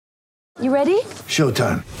You ready?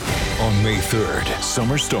 Showtime. On May 3rd,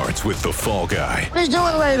 summer starts with The Fall Guy. Let's do it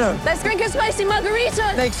later. Let's drink a spicy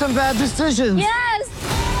margarita. Make some bad decisions. Yes.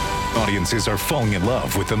 Audiences are falling in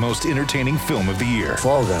love with the most entertaining film of the year.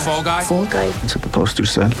 Fall Guy. Fall Guy? Fall guy. That's what the poster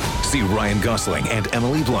said. See Ryan Gosling and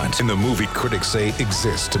Emily Blunt in the movie critics say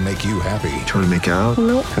exists to make you happy. Trying to make it out?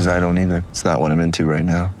 Nope. Because I don't either. It's not what I'm into right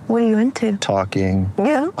now. What are you into? Talking.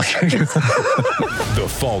 Yeah. The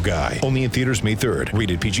Fall Guy. Only in theaters May 3rd.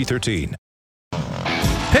 Rated PG-13.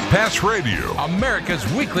 Pit Pass Radio, America's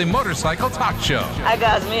weekly motorcycle talk show. I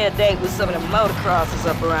got me a date with some of the motocrossers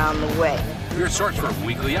up around the way. Your source for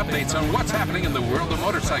weekly updates on what's happening in the world of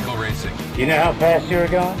motorcycle racing. You know how fast you're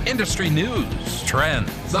going? Industry news,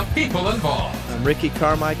 trends, the people involved. I'm Ricky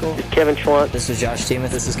Carmichael. This is Kevin Schwantz. This is Josh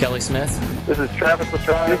Teemuth. This is Kelly Smith. This is Travis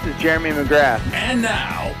Pastrana. This is Jeremy McGrath. And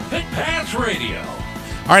now, Pit Pass Radio.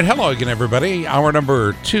 All right, hello again, everybody. Hour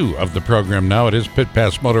number 2 of the program now. It is Pit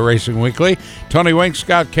Pass Motor Racing Weekly. Tony Wink,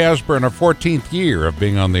 Scott Casper in our 14th year of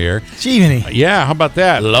being on the air. Gee, yeah, how about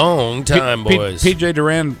that? Long time, boys. PJ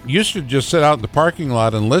Duran used to just sit out in the parking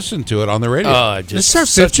lot and listen to it on the radio. Just This is our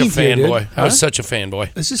such a 15th year, fanboy. dude. I was such a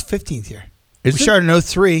fanboy. This is 15th year. Is We it? started in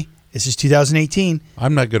 03. This is 2018.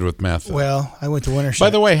 I'm not good with math, though. Well, I went to Winterset. By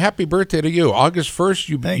the way, happy birthday to you. August 1st,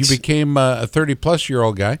 you Thanks. became a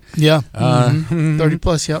 30-plus-year-old guy. Yeah. 30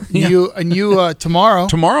 plus, yep. You tomorrow,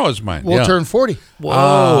 Tomorrow is mine. we'll yeah. turn 40.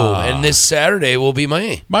 Whoa. And this Saturday will be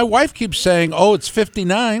me. My wife keeps saying, oh, it's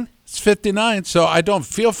 59. It's 59, so I don't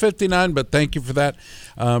feel 59, but thank you for that.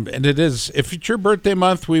 And it is, if it's your birthday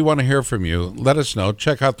month, we want to hear from you. Let us know.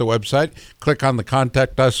 Check out the website. Click on the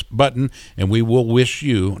Contact Us button, and we will wish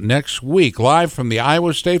you next week, live from the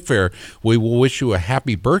Iowa State Fair, we will wish you a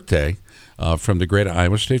happy birthday from the great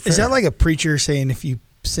Iowa State Fair. Is that like a preacher saying, if you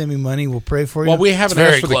send me money, we'll pray for you? Well, we haven't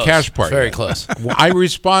Very asked for close. the cash part. Very yet. close. I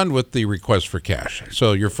respond with the request for cash.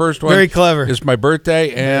 So your first one Very clever. is my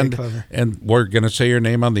birthday, Very clever. and we're going to say your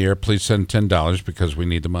name on the air. Please send $10 because we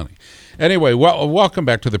need the money. Anyway, welcome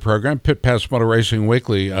back to the program, Pit Pass Motor Racing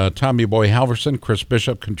Weekly. Tommy Boy Halverson, Chris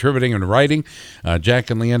Bishop contributing and writing.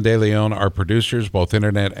 Jack and Leanne DeLeon, our producers, both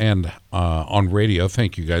internet and on radio.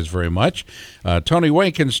 Thank you guys very much. Tony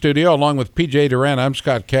Wink in studio, along with PJ Duran. I'm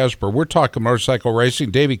Scott Casper. We're talking motorcycle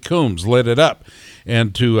racing. Davey Coombs lit it up.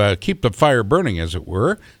 And to keep the fire burning, as it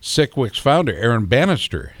were, Sickwick's founder, Aaron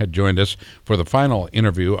Bannister, had joined us for the final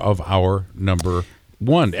interview of our number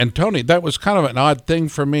 1. And Tony, that was kind of an odd thing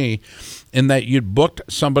for me in that you'd booked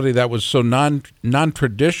somebody that was so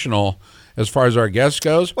non-traditional as far as our guest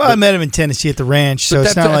goes. Well, I met him in Tennessee at the ranch, so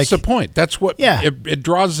it's not like... That's the point. That's what it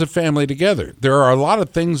draws the family together. There are a lot of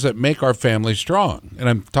things that make our family strong, and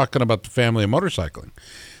I'm talking about the family of motorcycling.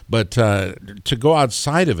 But to go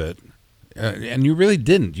outside of it, and you really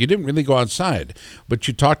didn't. You didn't really go outside, but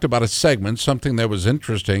you talked about a segment, something that was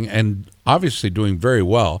interesting and obviously doing very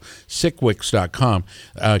well, Sickwicks.com,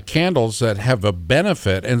 candles that have a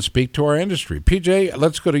benefit and speak to our industry. PJ,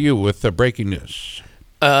 let's go to you with the breaking news.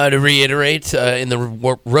 To reiterate, in the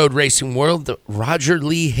road racing world, Roger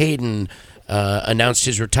Lee Hayden announced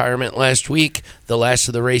his retirement last week. The last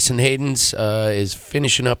of the Racing Haydens is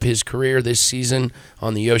finishing up his career this season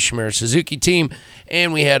on the Yoshimura Suzuki team.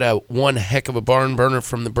 And we had one heck of a barn burner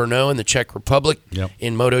from the Brno in the Czech Republic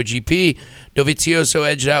in MotoGP. Dovizioso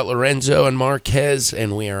edged out Lorenzo and Marquez,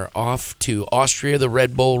 and we are off to Austria, the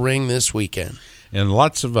Red Bull Ring, this weekend. And a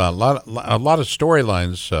lot of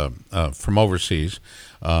storylines from overseas.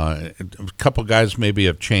 A couple guys maybe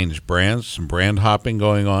have changed brands, some brand hopping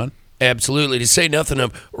going on. Absolutely. To say nothing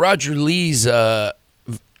of Roger Lee's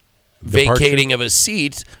vacating of a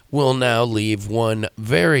seat will now leave one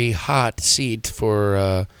very hot seat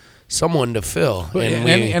for someone to fill. And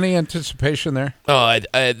any anticipation there?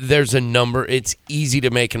 There's a number. It's easy to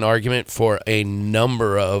make an argument for a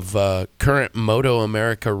number of current Moto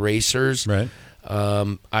America racers. Right.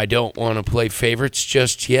 I don't want to play favorites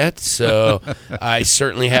just yet, so I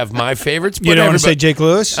certainly have my favorites. But you don't want to say Jake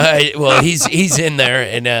Lewis? Well, he's in there,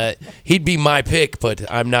 and he'd be my pick,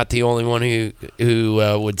 but I'm not the only one who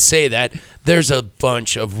would say that. There's a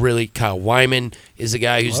bunch of really. Kyle Wyman is a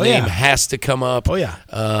guy whose name has to come up. Oh, yeah.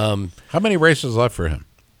 How many races left for him?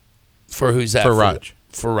 For who's that? For Raj.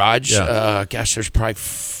 For Raj? Yeah. Gosh, there's probably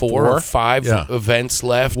four or five events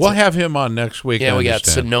left. We'll have him on next week. Yeah, we got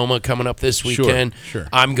Sonoma coming up this weekend. Sure.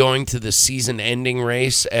 I'm going to the season-ending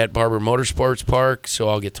race at Barber Motorsports Park, so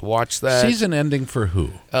I'll get to watch that. Season-ending for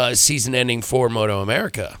who? Season-ending for Moto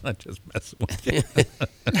America. I'm just messing with you.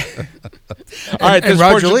 All right, and this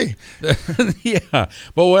Roger portion- Lee. Yeah,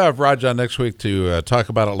 but we'll have Raj on next week to talk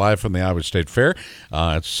about it live from the Iowa State Fair.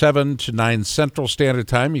 It's 7 to 9 Central Standard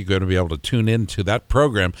Time. You're going to be able to tune in to that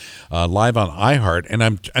program live on iHeart. And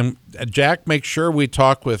I'm Jack, make sure we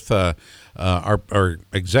talk with our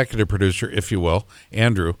executive producer, if you will,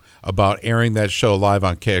 Andrew, about airing that show live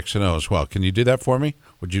on KXNO as well. Can you do that for me?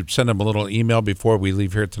 Would you send him a little email before we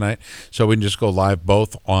leave here tonight so we can just go live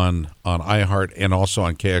both on iHeart and also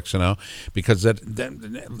on KXNO? Because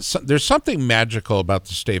there's something magical about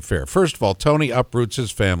the State Fair. First of all, Tony uproots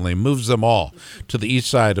his family, moves them all to the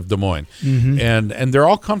east side of Des Moines, and they're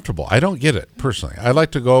all comfortable. I don't get it, personally. I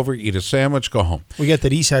like to go over, eat a sandwich, go home. We got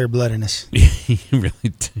that East Sider blood in us. You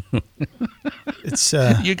really do. It's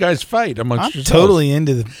you guys fight amongst I'm yourselves. totally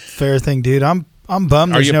into the fair thing, dude. I'm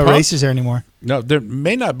bummed there's you no pumped? races there anymore. No, there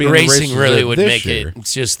may not be any Racing races really there would this make year. it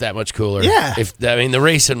just that much cooler. Yeah. The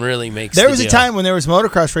racing really makes There the was a deal. time when there was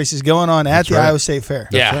motocross races going on at the right. Iowa State Fair.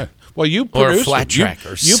 Yeah. Right. Well, you Or a produced flat it. You- track or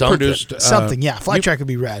you something. produced Something, yeah. Flat track would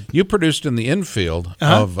be rad. You produced in the infield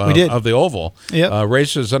We did. of the oval Yep.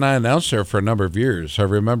 races, and I announced there for a number of years. I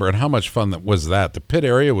remember, and how much fun that was. That the pit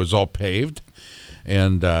area was all paved,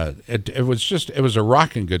 and it was a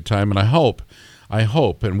rocking good time. And I hope,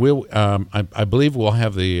 and we'll I believe we'll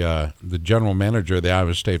have the general manager of the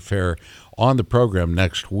Iowa State Fair on the program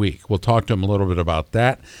next week. We'll talk to him a little bit about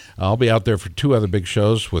that. I'll be out there for 2 other big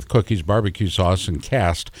shows with Cookies, Barbecue Sauce, and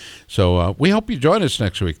Cast. So we hope you join us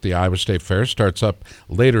next week. The Iowa State Fair starts up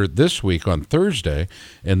later this week on Thursday,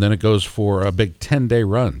 and then it goes for a big 10-day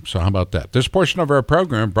run. So how about that? This portion of our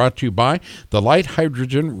program brought to you by the Light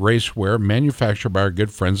Hydrogen Racewear manufactured by our good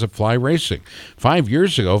friends at Fly Racing. 5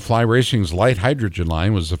 years ago, Fly Racing's Light Hydrogen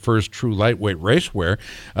line was the first true lightweight racewear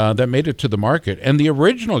that made it to the market, and the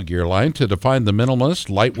original gear line to define the minimalist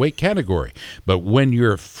lightweight category. But when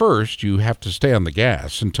you're first, you have to stay on the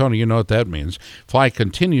gas. And Tony, you know what that means. Fly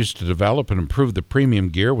continues to develop and improve the premium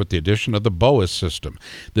gear with the addition of the BOA system.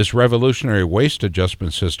 This revolutionary waist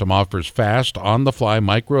adjustment system offers fast, on-the-fly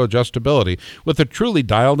micro-adjustability with a truly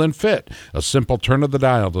dialed-in fit. A simple turn of the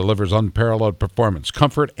dial delivers unparalleled performance,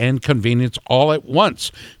 comfort, and convenience all at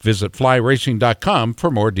once. Visit flyracing.com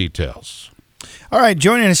for more details. All right,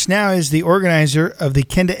 joining us now is the organizer of the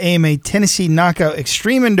Kenda AMA Tennessee Knockout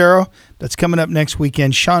Extreme Enduro that's coming up next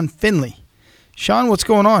weekend, Sean Finley. Sean, what's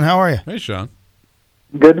going on? How are you? Hey, Sean.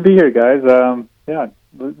 Good to be here, guys. Yeah,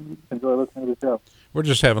 enjoy listening to the show. We're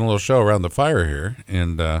just having a little show around the fire here,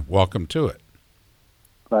 and welcome to it.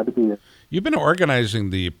 Glad to be here. You've been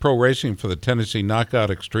organizing the pro racing for the Tennessee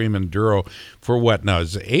Knockout Extreme Enduro for what now?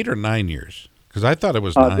 Is it 8 or 9 years? Because I thought it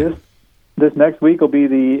was 9. This next week will be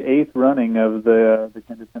the 8th running of the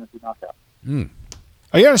Kansas Tennessee Knockout.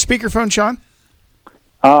 Are you on a speakerphone, Sean?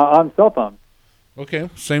 On cell phone. Okay,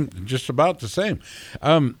 same, just about the same.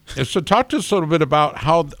 So talk to us a little bit about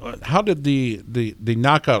how did the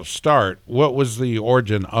knockout start? What was the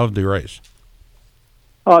origin of the race?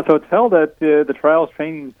 So it's held at the Trials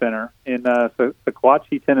Training Center in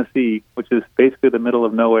Sequatchie, Tennessee, which is basically the middle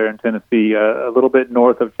of nowhere in Tennessee, a little bit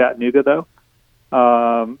north of Chattanooga, though.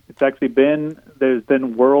 It's actually there's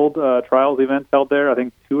been world trials events held there, I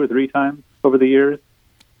think 2 or 3 times over the years.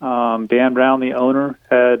 Dan Brown, the owner,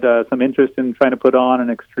 had some interest in trying to put on an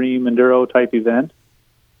extreme enduro type event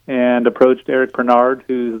and approached Eric Pernard,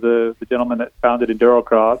 who's the gentleman that founded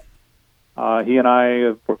Endurocross. He and I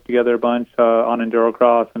have worked together a bunch on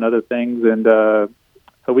Endurocross and other things, and so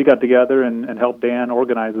we got together and helped Dan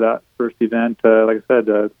organize that first event. Like I said,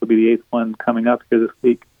 this will be the 8th one coming up here this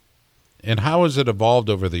week. And how has it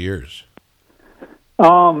evolved over the years?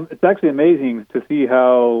 It's actually amazing to see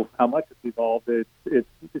how much it's evolved. It's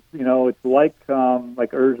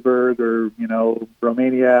like Erzberg or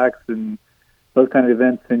Romaniacs and those kind of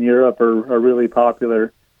events in Europe are really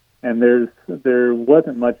popular. And there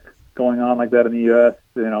wasn't much going on like that in the U.S.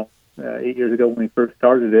 8 years ago when we first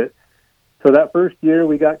started it. So that first year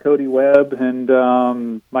we got Cody Webb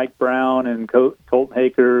and Mike Brown and Colton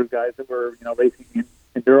Haker, guys that were racing in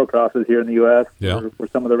Endurocrosses here in the U.S. were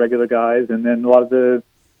some of the regular guys, and then a lot of the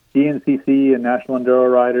DNCC and National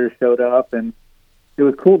Enduro riders showed up, and it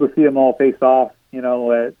was cool to see them all face off,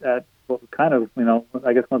 at what was kind of,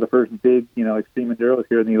 I guess one of the first big, extreme enduros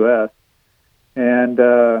here in the U.S.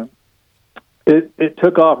 And it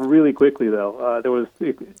took off really quickly, though. There was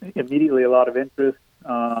immediately a lot of interest.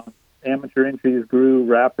 Amateur entries grew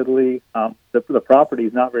rapidly. The property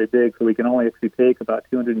is not very big, so we can only actually take about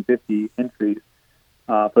 250 entries.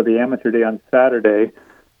 For the amateur day on Saturday,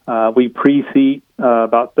 we pre-seat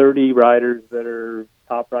about 30 riders that are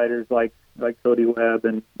top riders like Cody Webb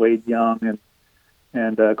and Wade Young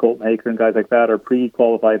and Colton Haker and guys like that are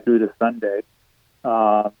pre-qualified through to Sunday.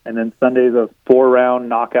 And then Sunday's a 4-round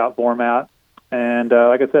knockout format. And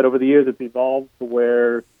like I said, over the years, it's evolved to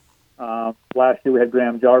where last year we had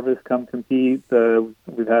Graham Jarvis come compete.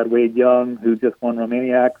 We've had Wade Young, who just won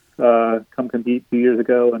Romaniacs, come compete 2 years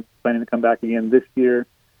ago and planning to come back again this year.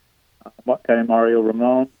 Mario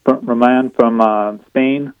Roman from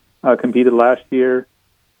Spain competed last year.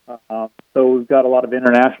 So we've got a lot of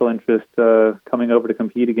international interest coming over to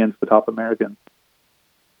compete against the top Americans.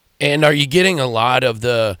 And are you getting a lot of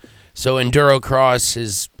so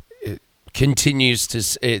Endurocross continues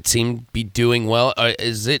to, it seemed, be doing well.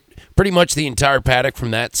 Is it pretty much the entire paddock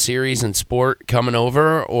from that series and sport coming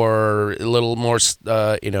over, or a little more,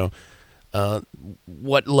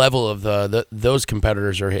 what level of those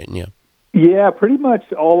competitors are hitting you? Yeah, pretty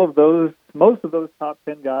much all of those, most of those top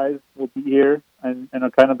 10 guys will be here and are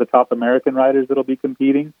kind of the top American riders that'll be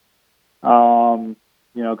competing.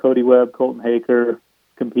 Cody Webb, Colton Haker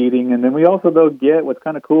competing. And then we also, though, get what's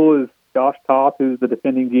kind of cool is Josh Toth, who's the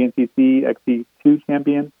defending GNCC XC2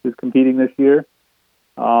 champion, is competing this year.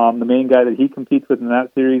 The main guy that he competes with in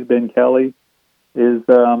that series, Ben Kelly, is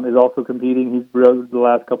also competing. He's rode the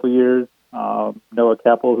last couple of years. Noah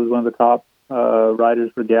Keppel, who's one of the top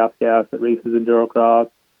riders for Gas that races Endurocross.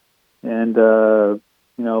 And,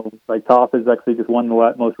 like Toth has actually just won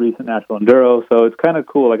the most recent National Enduro. So it's kind of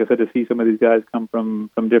cool, like I said, to see some of these guys come from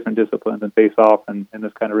different disciplines and face off in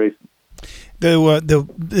this kind of racing.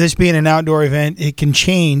 This being an outdoor event, it can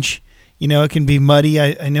change. It can be muddy.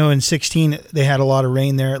 I know in 2016 they had a lot of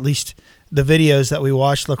rain there. At least the videos that we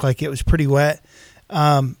watched looked like it was pretty wet.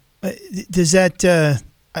 Does that?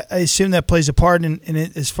 I assume that plays a part in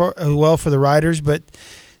it as well for the riders, but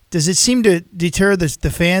does it seem to deter the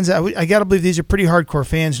fans? I got to believe these are pretty hardcore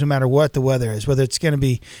fans no matter what the weather is, whether it's going to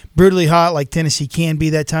be brutally hot like Tennessee can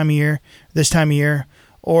be this time of year,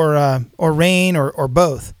 or rain or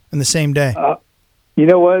both in the same day. You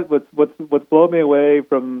know what? What's blown me away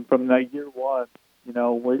from that year one, it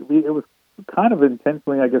was kind of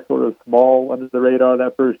intentionally, I guess, sort of small under the radar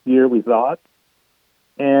that first year, we thought.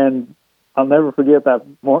 And I'll never forget that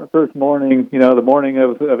first morning, the morning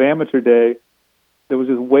of Amateur Day. There was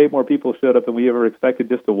just way more people showed up than we ever expected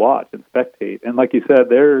just to watch and spectate. And like you said,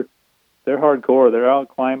 they're hardcore. They're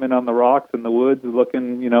out climbing on the rocks in the woods,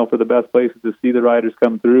 looking, for the best places to see the riders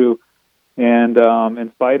come through. And in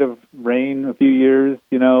spite of rain a few years,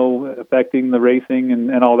 affecting the racing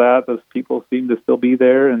and all that, those people seem to still be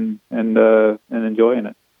there and enjoying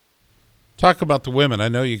it. Talk about the women. I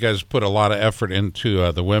know you guys put a lot of effort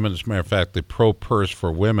into the women. As a matter of fact, the pro purse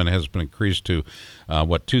for women has been increased to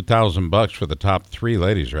 $2,000 for the top 3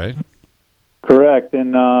 ladies, right? Correct.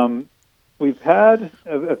 And we've had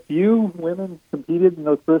a few women competed in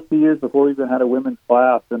those first 2 years before we even had a women's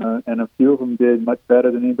class, and a few of them did much better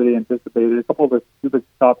than anybody anticipated. A couple of the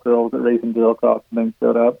top girls that race in Endurocross and things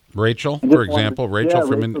showed up. Rachel, for example. Rachel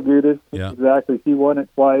Gudas, yeah, exactly. She won it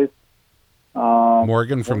twice.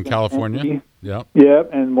 Morgan from California. Yeah. Yep,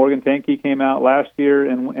 and Morgan Tankey came out last year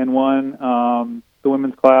and won the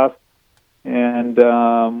women's class. And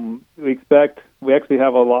we actually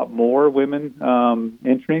have a lot more women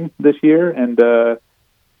entering this year. And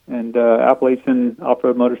Appalachian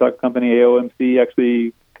Off-Road Motorcycle Company, AOMC,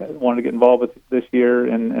 actually wanted to get involved with this year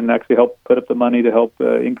and actually help put up the money to help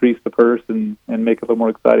increase the purse and make it a little more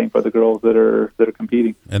exciting for the girls that are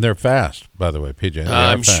competing. And they're fast, by the way, PJ.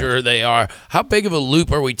 I'm sure they are. How big of a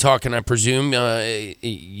loop are we talking? I presume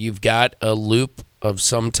you've got a loop of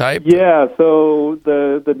some type? Yeah, so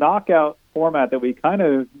the knockout format that we kind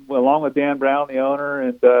of, along with Dan Brown, the owner,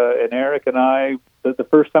 and Eric and I, the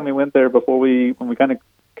first time we went there when we kind of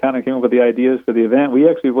came up with the ideas for the event, we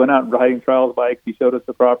actually went out riding trials bikes. He showed us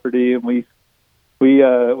the property, and we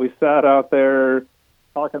sat out there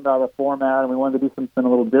talking about a format, and we wanted to do something a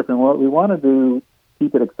little different. We wanted to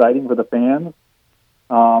keep it exciting for the fans.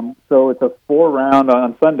 So it's a 4-round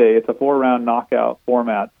on Sunday. It's a 4-round knockout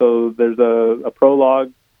format. So there's a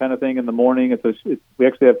prologue kind of thing in the morning. We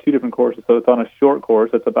actually have 2 different courses. So it's on a short course.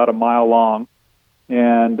 It's about a mile long,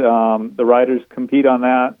 and the riders compete on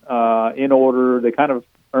that in order. They kind of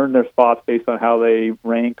earn their spots based on how they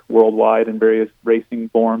rank worldwide in various racing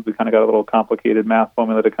forms. We kind of got a little complicated math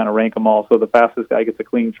formula to kind of rank them all. So the fastest guy gets a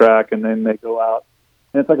clean track, and then they go out,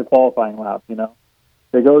 and it's like a qualifying lap.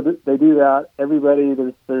 They do that. Everybody,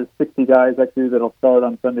 there's 60 guys actually that'll start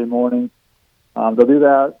on Sunday morning. They'll do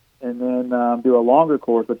that, and then do a longer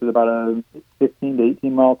course, which is about a 15 to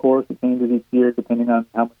 18 mile course. It changes each year depending on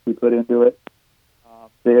how much we put into it.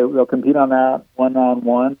 They'll compete on that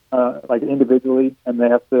one-on-one, like individually, and they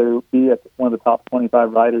have to be at one of the top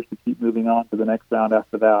 25 riders to keep moving on to the next round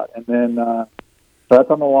after that. And then so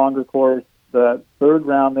that's on the longer course. The third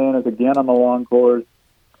round then is again on the long course.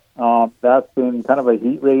 That's in kind of a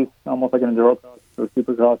heat race, almost like an endurocross or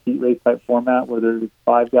supercross heat race type format where there's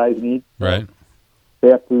 5 guys in each. Right. They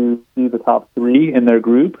have to be the top 3 in their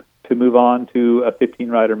group to move on to a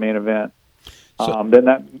 15-rider main event. Then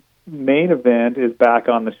that main event is back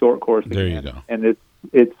on the short course again. There you go. And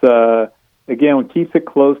it's again, it keeps it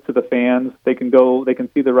close to the fans. They can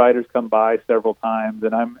see the riders come by several times,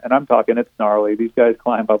 and I'm talking, it's gnarly. These guys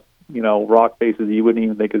climb up, rock faces you wouldn't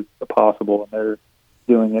even think is possible, and they're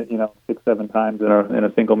doing it, 6-7 times in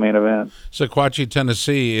a single main event. Sequatchie,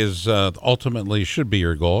 Tennessee is ultimately should be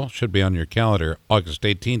your goal, should be on your calendar, August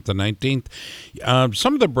 18th and 19th.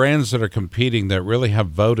 Some of the brands that are competing that really have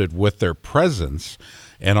voted with their presence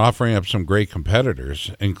and offering up some great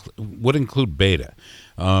competitors would include Beta.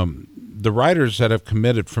 The riders that have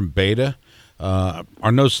committed from Beta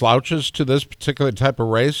are no slouches to this particular type of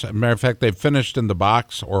race. As a matter of fact, they've finished in the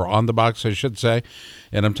box, or on the box, I should say.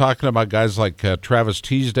 And I'm talking about guys like Travis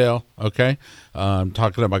Teasdale, okay? I'm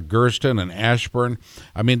talking about Gersten and Ashburn.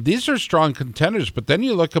 I mean, these are strong contenders, but then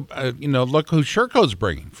you look, look who Sherco's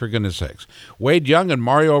bringing, for goodness sakes. Wade Young and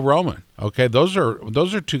Mario Roman, okay? Those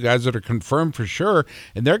are 2 guys that are confirmed for sure,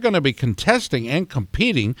 and they're going to be contesting and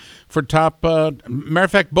competing for top. Matter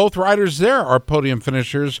of fact, both riders there are podium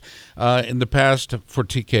finishers in the past for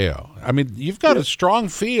TKO. I mean, you've got a strong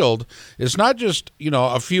field. It's not just,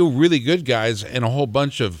 a few really good guys and a whole bunch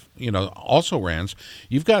of, also rans.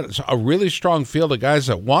 You've got a really strong field of guys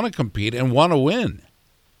that want to compete and want to win.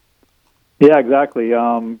 Yeah, exactly.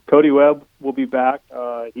 Cody Webb will be back.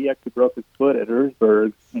 He actually broke his foot at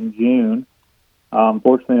Erzberg in June.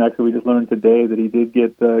 Fortunately, actually, we just learned today that he did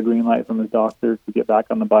get the green light from his doctor to get back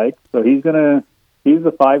on the bike. So he's the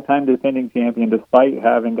 5-time defending champion, despite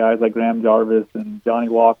having guys like Graham Jarvis and Johnny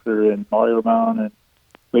Walker and Mario Ramon and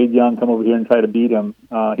Wade Young come over here and try to beat him.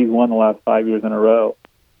 He's won the last 5 years in a row.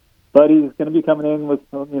 But he's going to be coming in with,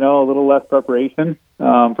 a little less preparation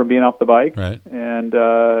from being off the bike. Right. And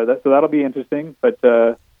so that'll be interesting. But,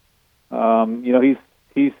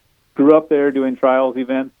 he's grew up there doing trials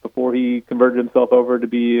events before he converted himself over to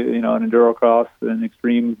be, an endurocross and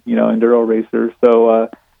extreme, enduro racer. So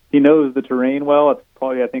he knows the terrain well. It's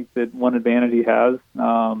probably, I think, that one advantage he has.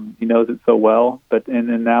 He knows it so well. But and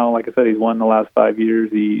then now, like I said, he's won the last 5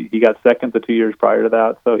 years. He got second the 2 years prior to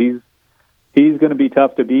that. So he's going to be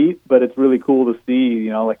tough to beat, but it's really cool to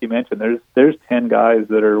see, like you mentioned, there's 10 guys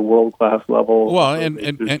that are world-class level. Well,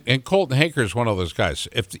 and Colton Haker is one of those guys.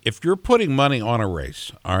 If you're putting money on a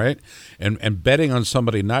race, all right, and betting on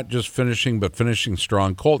somebody not just finishing but finishing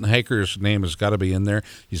strong, Colton Haker's name has got to be in there.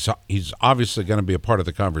 He's obviously going to be a part of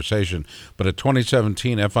the conversation, but a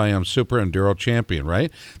 2017 FIM Super Enduro champion,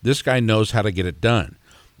 right? This guy knows how to get it done.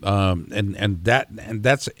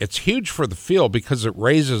 It's huge for the field because it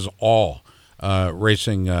raises all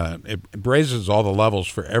racing. It raises all the levels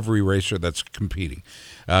for every racer that's competing.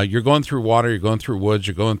 You're going through water, you're going through woods,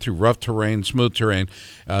 you're going through rough terrain, smooth terrain.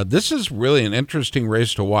 This is really an interesting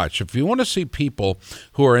race to watch. If you want to see people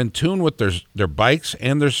who are in tune with their bikes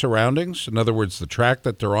and their surroundings, in other words, the track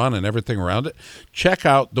that they're on and everything around it, check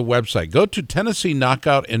out the website. Go to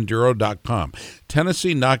TennesseeKnockoutEnduro.com.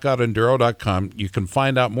 TennesseeKnockoutEnduro.com. You can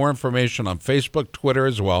find out more information on Facebook, Twitter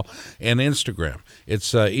as well, and Instagram.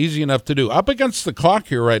 It's easy enough to do. Up against the clock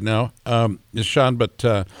here right now, Sean, but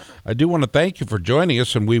I do want to thank you for joining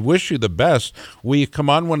us, and we wish you the best. Will you come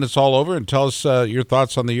on when it's all over and tell us your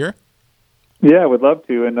thoughts on the year? Yeah, I would love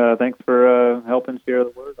to, and thanks for helping share the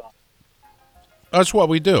word on it. That's what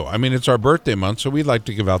we do. I mean, it's our birthday month, so we'd like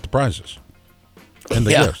to give out the prizes and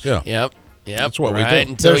the gifts. Yeah. Yep. That's what we do.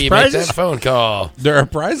 Until you make that phone call. There are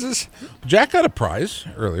prizes. Jack got a prize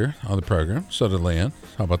earlier on the program. So did Leanne.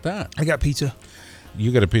 How about that? I got pizza.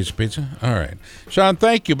 You got a piece of pizza? All right. Sean,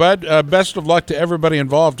 thank you, bud. Best of luck to everybody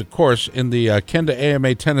involved, of course, in the Kenda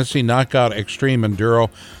AMA Tennessee Knockout Extreme Enduro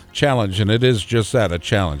Challenge. And it is just that, a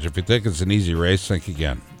challenge. If you think it's an easy race, think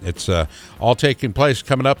again. It's all taking place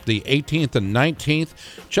coming up the 18th and 19th.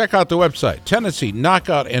 Check out the website,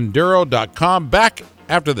 TennesseeKnockoutEnduro.com. Back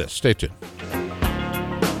after this. Stay tuned.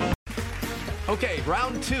 Okay,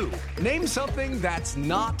 round 2. Name something that's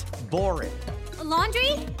not boring. A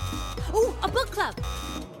laundry? Ooh, a book club.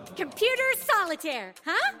 Computer solitaire,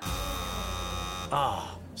 huh?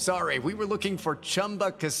 Ah, sorry, we were looking for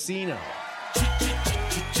Chumba Casino.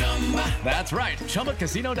 That's right,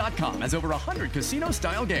 ChumbaCasino.com has over 100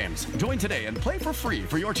 casino-style games. Join today and play for free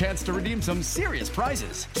for your chance to redeem some serious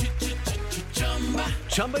prizes.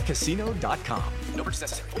 ChumbaCasino.com. No purchase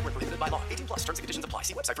necessary. Void where prohibited by law. 18+ terms and conditions apply.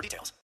 See website for details.